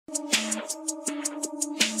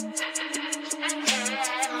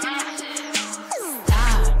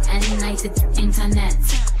ignite it, internet.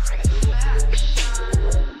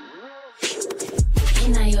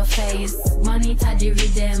 Inna your face, monitor the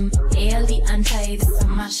rhythm, alien tides,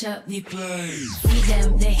 mash up the place. See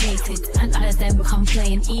them, they hate it, and others them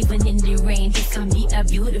complain. Even in the rain, it can be a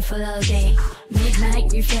beautiful day.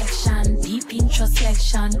 Midnight reflection, deep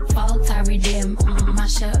introspection, falter rhythm,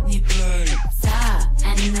 mash up the place. Star,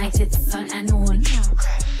 and ignite it, sun and moon.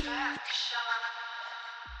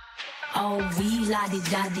 Oh, we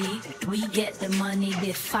laddy-daddy, we get the money,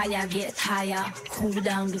 the fire get higher, cool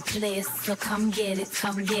down the place, so come get it,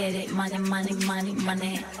 money, money, money,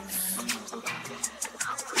 money.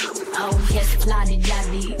 Oh yes,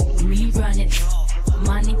 laddy-daddy, we run it,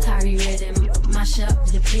 monetary rhythm, mash up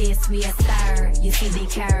the place, we a star, you see the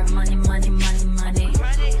car, money, money, money, money.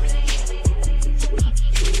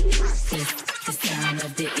 It's the sound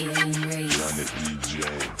of the alien race. Run it,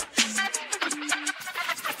 DJ.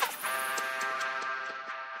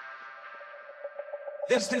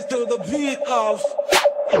 This is to the beat of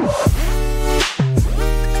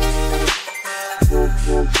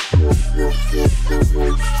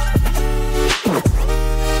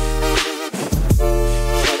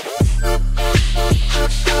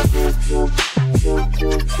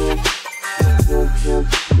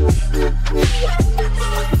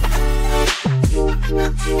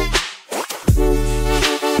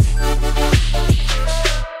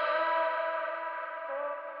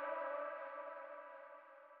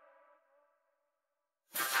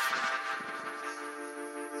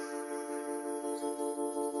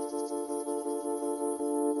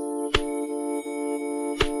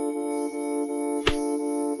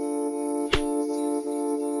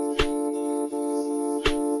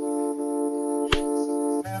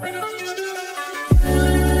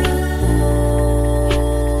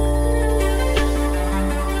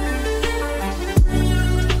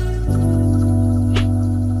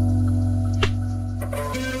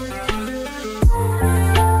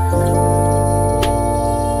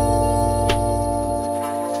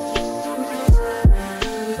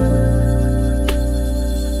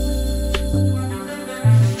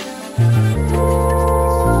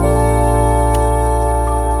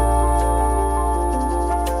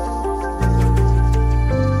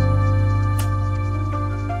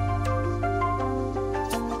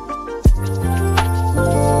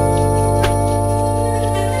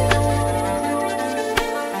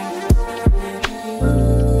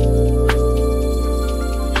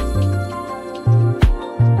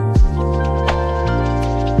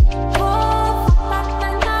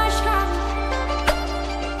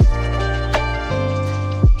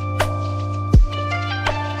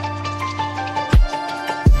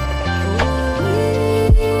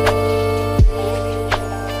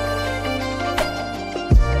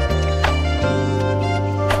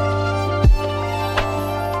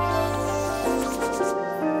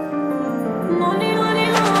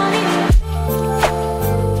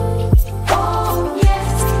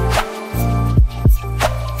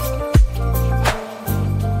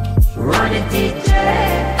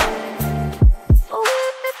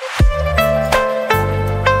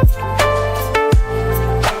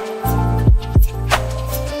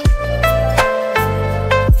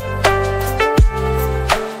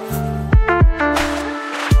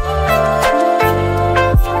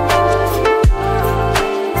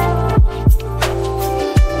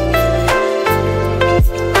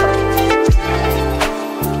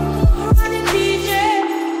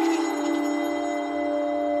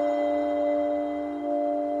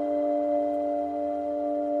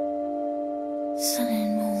Sun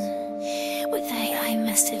and moon with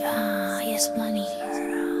AIMASSIVE, yes money.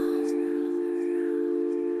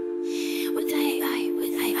 With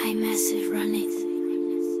AIMASSIVE, run it,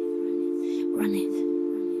 run it.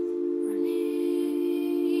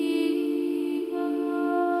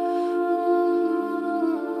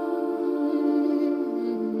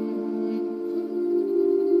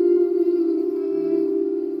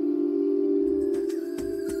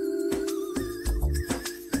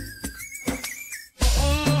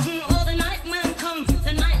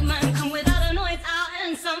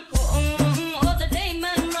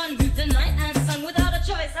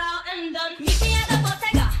 Meet me at the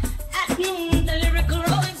Bottega at noon. The lyrical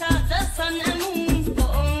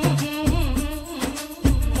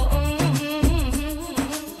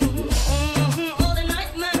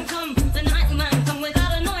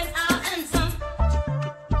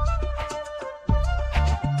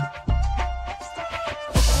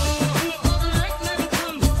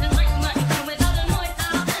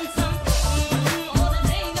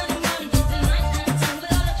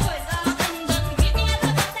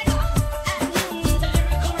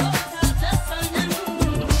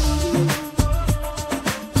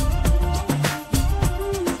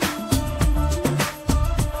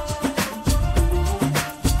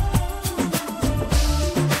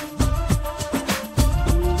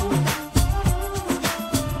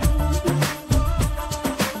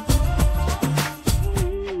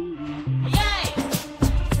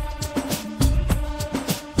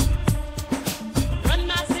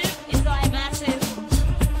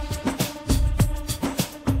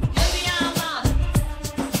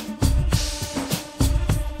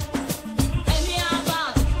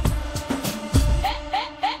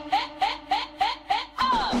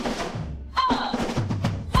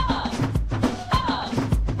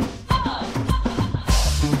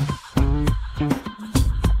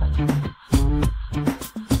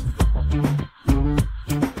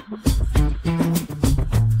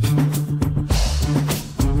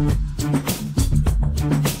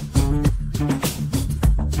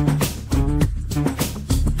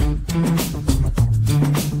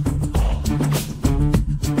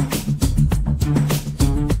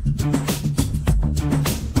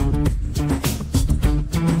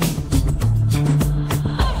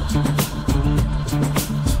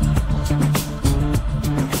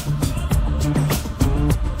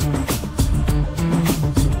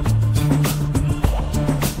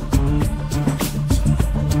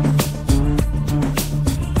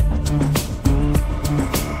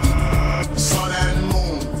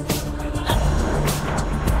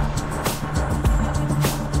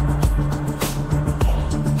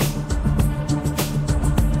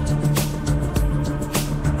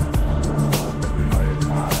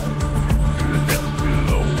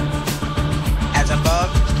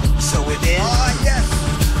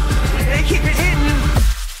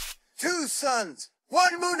suns.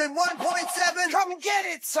 1 moon and 1.7. Come get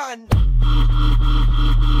it, son.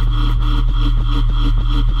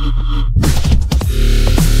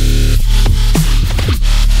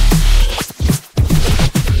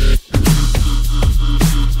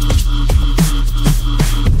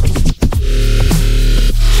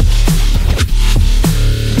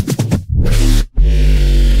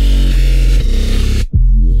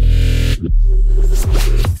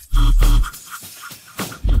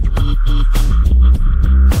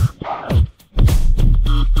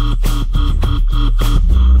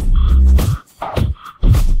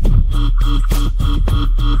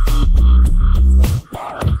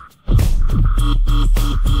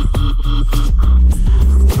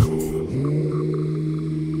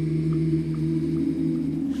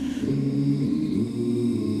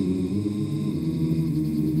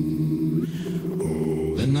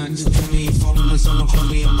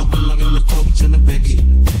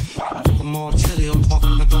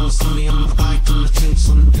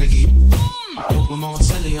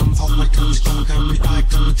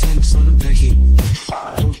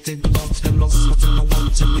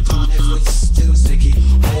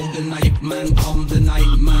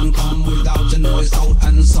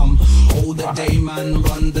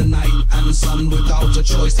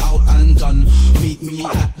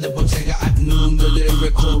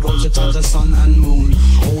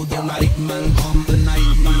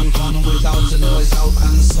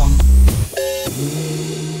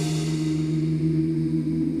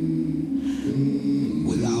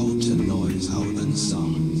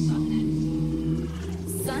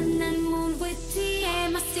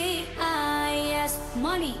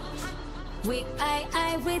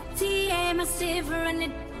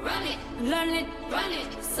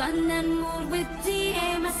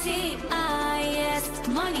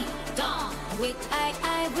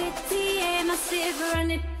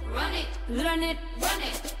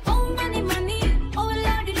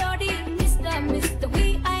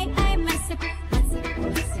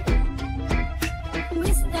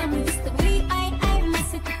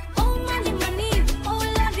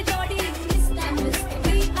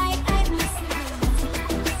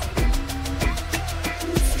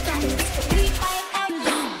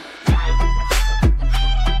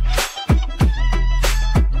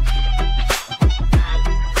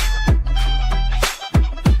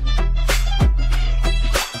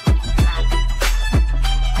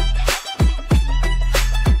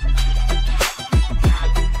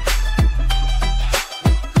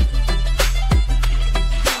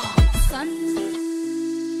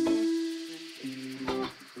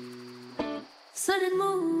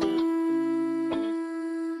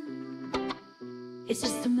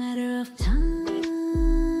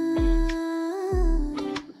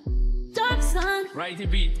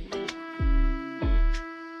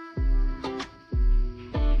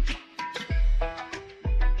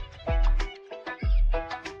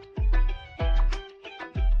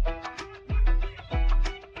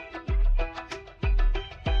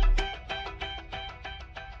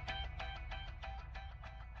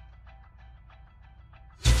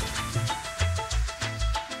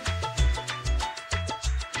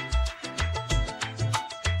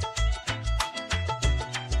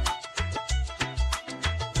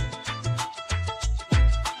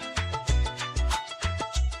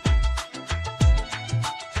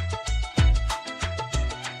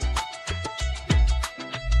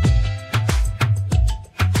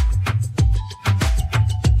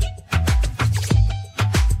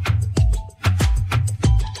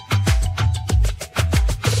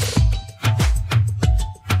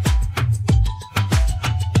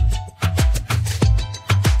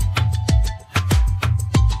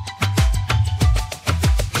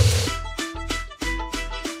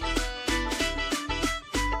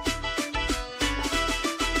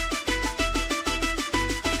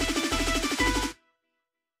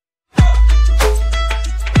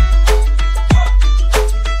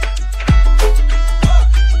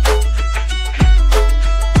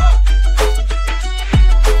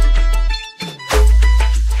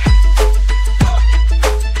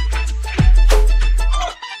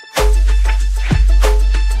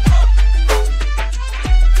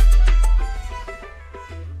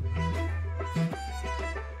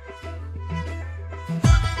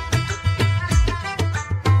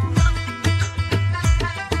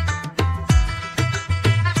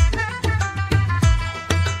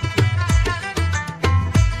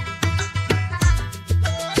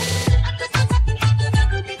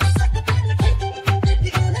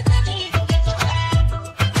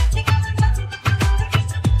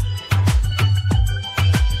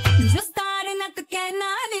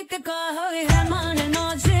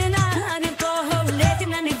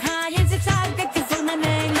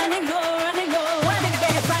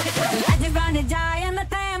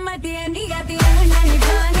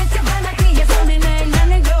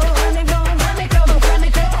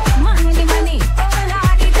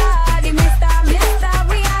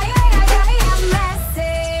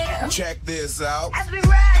 this out. As we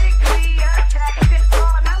radically attack this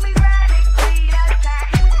one, now we radically attack.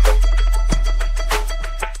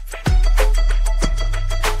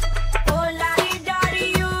 Oh la-di-da-di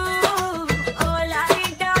you, oh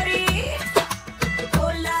la-di-da-di,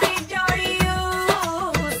 oh la-di-da-di you,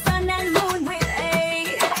 sun and moon with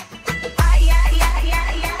A.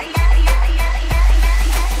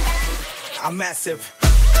 I'm massive.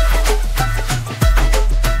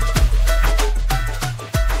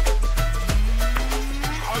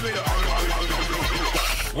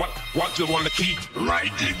 What you wanna keep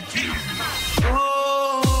riding in?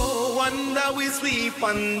 Oh, wonder we sleep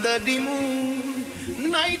under the moon.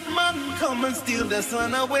 Night man come and steal the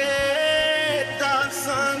sun away. Dark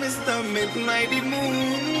sun is the midnight the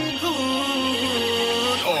moon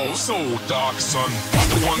good. Oh, so dark, son. What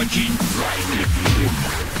you wanna keep riding in?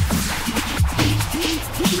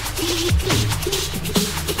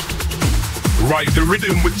 Ride the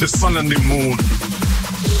rhythm with the sun and the moon.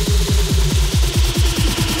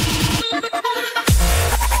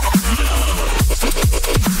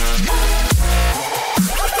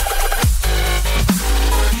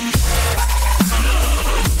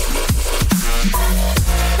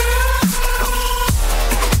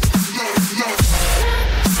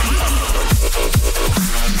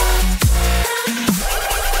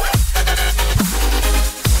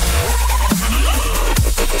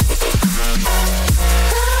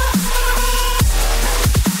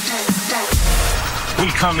 We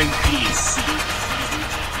come in peace.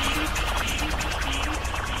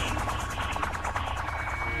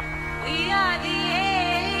 We are the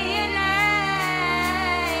aliens.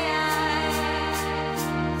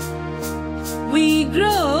 We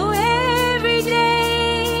grow every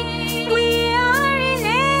day. We are in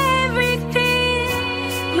everything.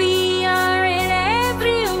 We are in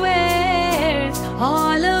everywhere.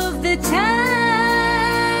 All of the time.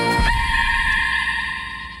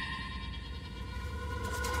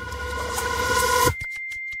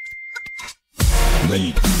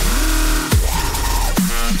 Late.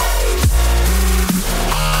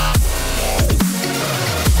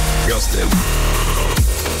 Just them.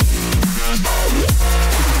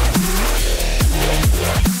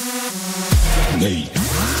 Late.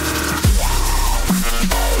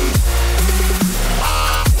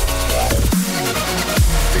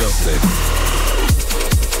 Just them.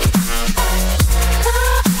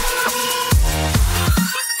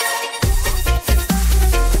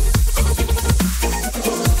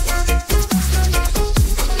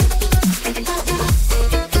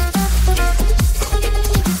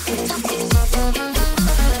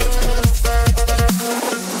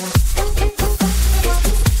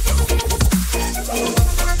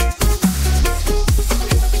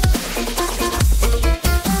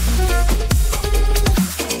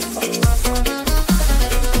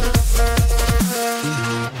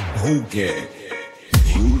 Okay,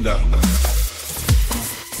 you love me.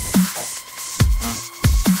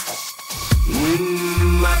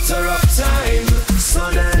 Matter of time,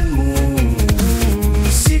 sun and moon,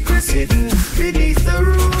 secrets hidden beneath the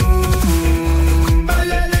room.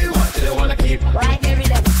 Balele, what do they wanna keep? Right every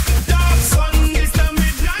day. Dark sun is the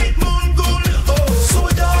midnight moon gold. Oh, so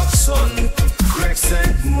dark sun,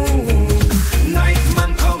 crescent moon. Night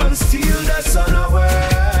man come and steal the sun away.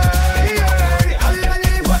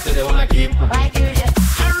 What do they wanna keep? Right every day.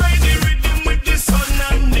 I ride the rhythm with the sun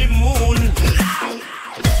and the moon.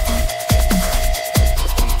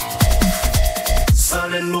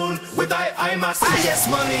 Sun and moon with AIMASSIVE. Yes,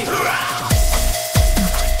 money. With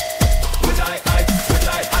AIMASSIVE.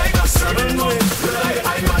 Sun and moon with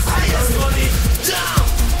AIMASSIVE. Yes, money. Down.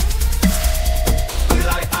 With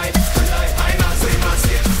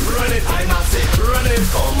AIMASSIVE. Run it, AIMASSIVE. Run it.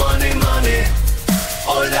 Oh, money, money.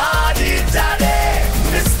 Oh, la-di-da-di.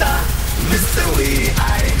 Mr. We,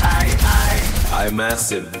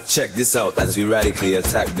 AIMASSIVE. Check this out as we radically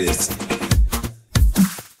attack this.